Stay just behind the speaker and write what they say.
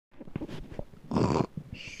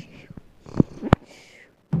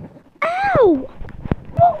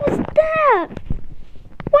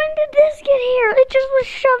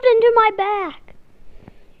shoved into my back.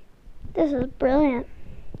 This is brilliant.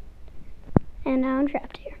 And now I'm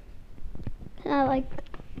trapped here. And I like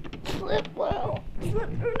slip through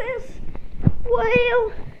this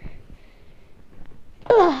whale.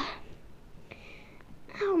 Ugh.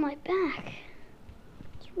 Ow, my back.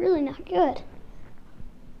 It's really not good.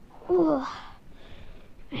 Ugh.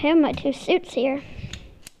 I have my two suits here.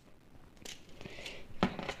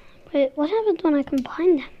 Wait, what happens when I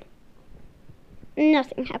combine them?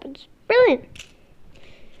 Nothing happens. Brilliant.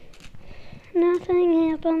 Nothing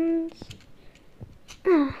happens.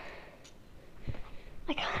 I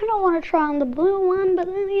kind of want to try on the blue one, but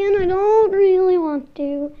then again, I don't really want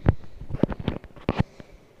to. I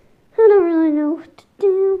don't really know what to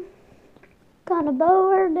do. Kind of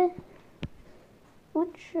bored. What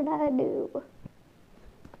should I do?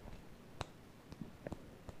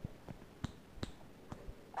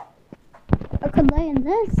 I could lay in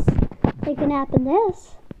this. Take a nap in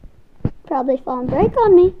this. Probably fall and break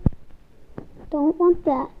on me. Don't want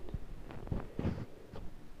that.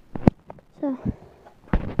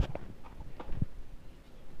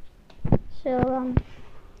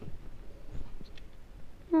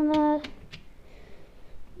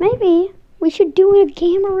 Maybe we should do a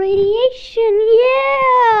gamma radiation.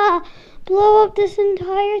 Yeah! Blow up this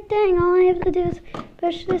entire thing. All I have to do is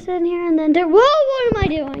push this in here and then whoa, what am I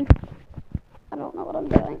doing? I don't know what I'm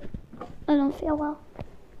doing. I don't feel well.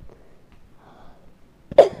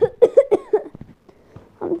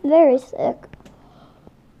 I'm very sick.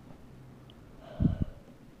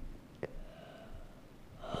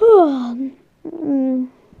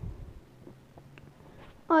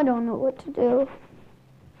 I don't know what to do.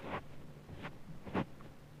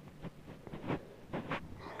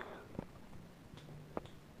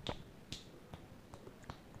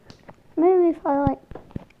 Maybe if I like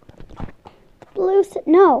blue suit.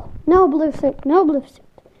 No blue suit. No blue suit.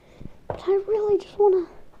 But I really just want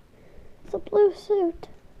the blue suit.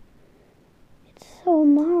 It's so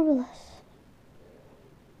marvelous.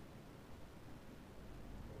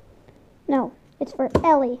 No, it's for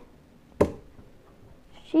Ellie.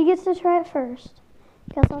 She gets to try it first.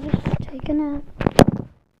 Guess I'll just take a nap.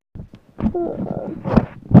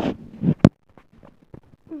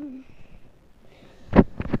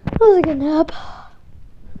 That was a good nap.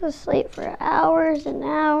 I was asleep for hours and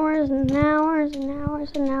hours and hours and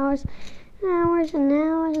hours and hours and hours and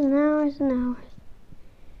hours and hours and hours.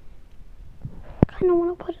 I kind of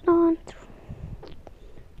want to put it on.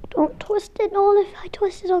 Don't twist it on. If I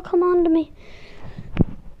twist it, it'll come on to me.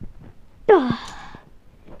 I'll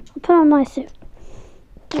put on my suit.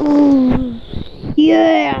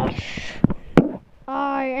 Yes!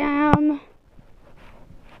 I am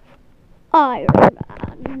Iron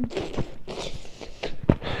Man.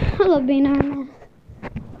 I love being Iron Man.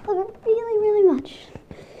 I love it really, really much.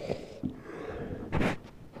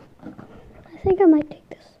 I think I might take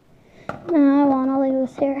this. No, I won't. I'll leave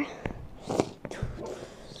this here.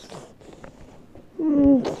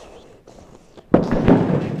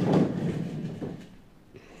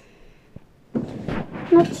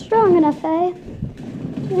 Not strong enough, eh?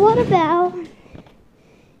 What about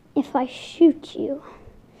if I shoot you?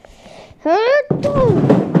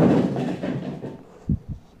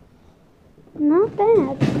 Not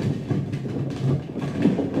bad.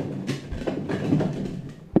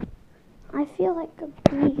 I feel like a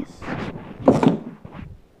beast.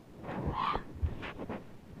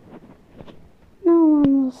 No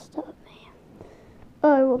one will stop me.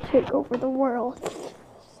 I will take over the world.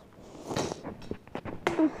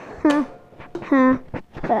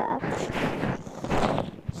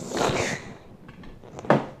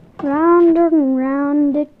 Round and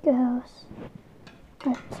round it goes,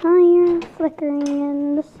 a tire flickering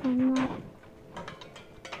in the sunlight.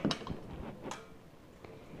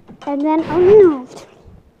 And then, oh no,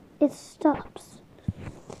 it stops.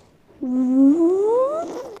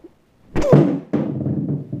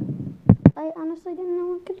 I honestly didn't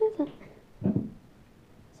know I could do that.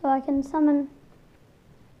 So I can summon,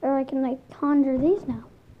 or I can like conjure these now.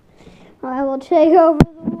 I will take over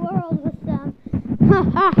the world with them. Ha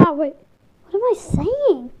ha ha, wait, what am I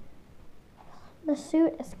saying? The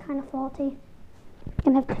suit is kind of faulty.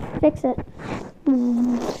 I'm gonna have to fix it.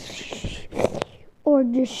 Or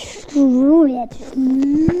destroy it.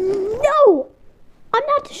 No! I'm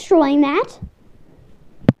not destroying that.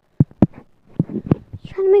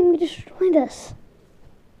 You're trying to make me destroy this.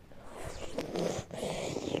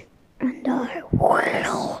 And I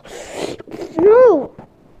will. No!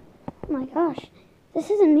 Oh my gosh. This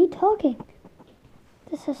isn't me talking.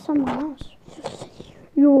 This is someone else.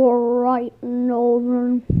 You're right,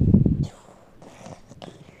 Nolan.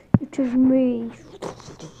 It is me.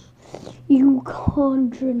 You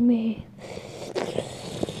conjured me.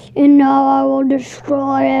 And now I will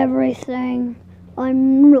destroy everything.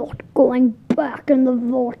 I'm not going back in the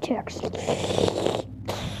vortex.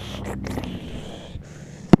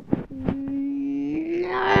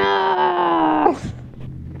 No!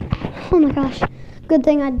 Oh my gosh. Good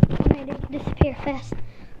thing I made it disappear fast.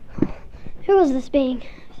 Who was this being?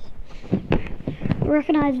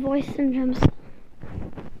 Recognize voice syndromes.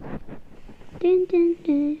 Dun dun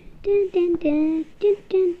dun dun dun dun dun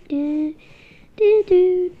dun dun do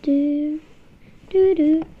do do do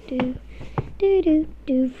do do do do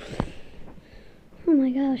do. Oh my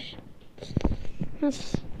gosh.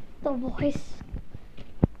 That's the voice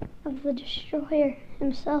of the destroyer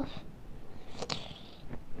himself.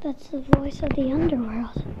 That's the voice of the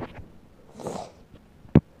underworld.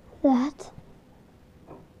 That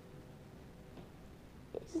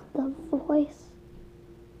is the voice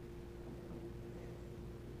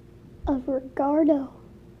of Ricardo.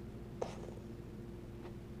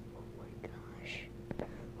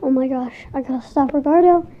 Oh my gosh, I gotta stop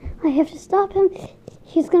Ricardo. I have to stop him.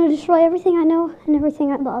 He's gonna destroy everything I know and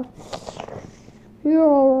everything I love.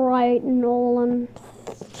 You're right, Nolan.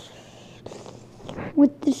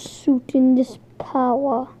 With this suit and this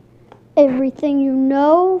power, everything you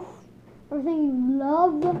know, everything you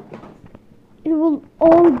love, it will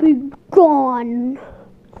all be gone.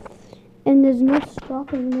 And there's no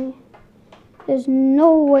stopping me. There's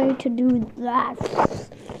no way to do that.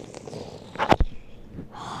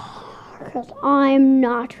 Because I'm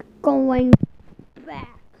not going back.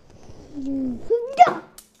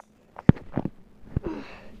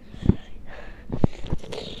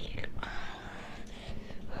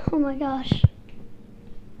 Oh my gosh.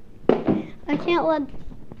 I can't let,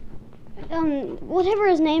 whatever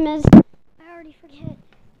his name is, I already forget.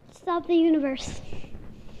 Stop the universe.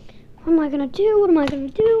 What am I gonna do? What am I gonna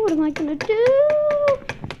do? What am I gonna do?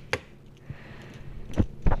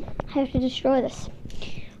 I have to destroy this.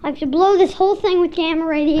 I have to blow this whole thing with gamma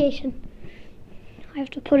radiation. I have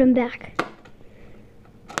to put him back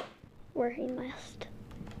where he must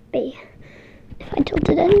be. If I tilt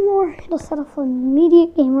it anymore, it'll set off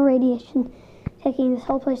immediate gamma radiation, taking this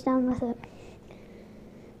whole place down with it.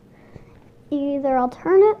 Either I'll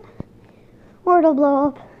turn it, or it'll blow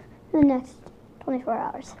up in the next 24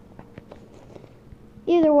 hours.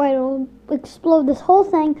 Either way, it'll explode this whole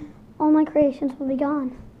thing. All my creations will be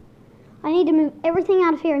gone. I need to move everything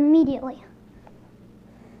out of here immediately.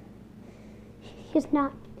 He's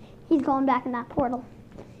not. He's going back in that portal.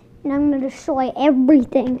 And I'm going to destroy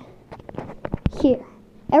everything here.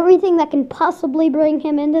 Everything that can possibly bring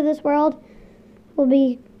him into this world will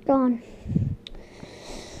be gone.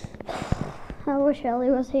 I wish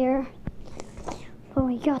Ellie was here. But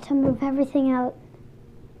we got to move everything out.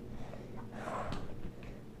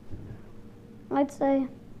 I'd say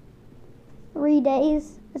 3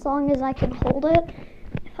 days, as long as I can hold it.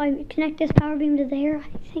 If I connect this power beam to there, I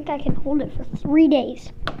think I can hold it for 3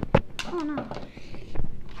 days. Oh no.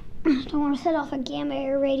 I don't want to set off a gamma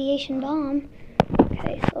air radiation bomb.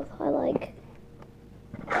 Okay, so if I like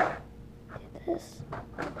get this.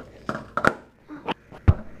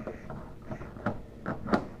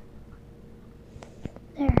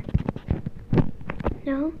 There.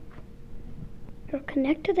 No. It'll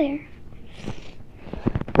connect to there.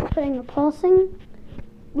 Putting a pulsing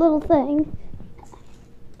little thing,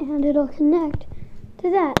 and it'll connect to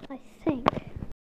that, I